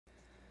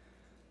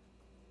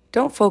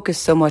Don't focus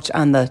so much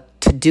on the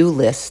to-do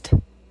list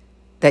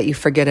that you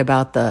forget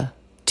about the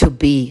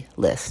to-be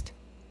list.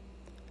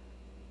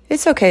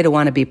 It's okay to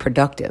want to be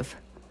productive,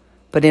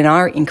 but in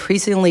our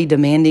increasingly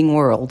demanding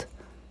world,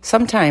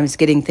 sometimes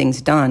getting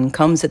things done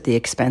comes at the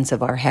expense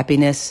of our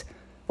happiness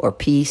or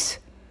peace,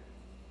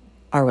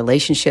 our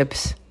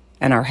relationships,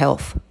 and our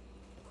health.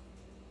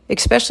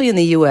 Especially in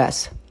the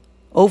U.S.,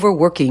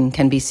 overworking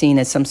can be seen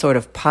as some sort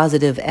of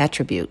positive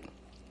attribute.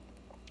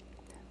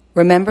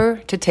 Remember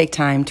to take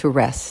time to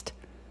rest,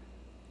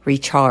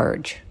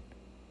 recharge,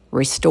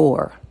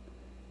 restore,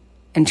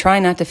 and try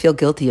not to feel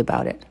guilty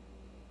about it.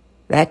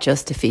 That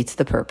just defeats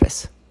the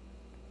purpose.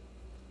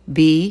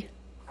 Be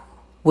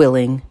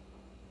willing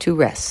to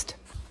rest.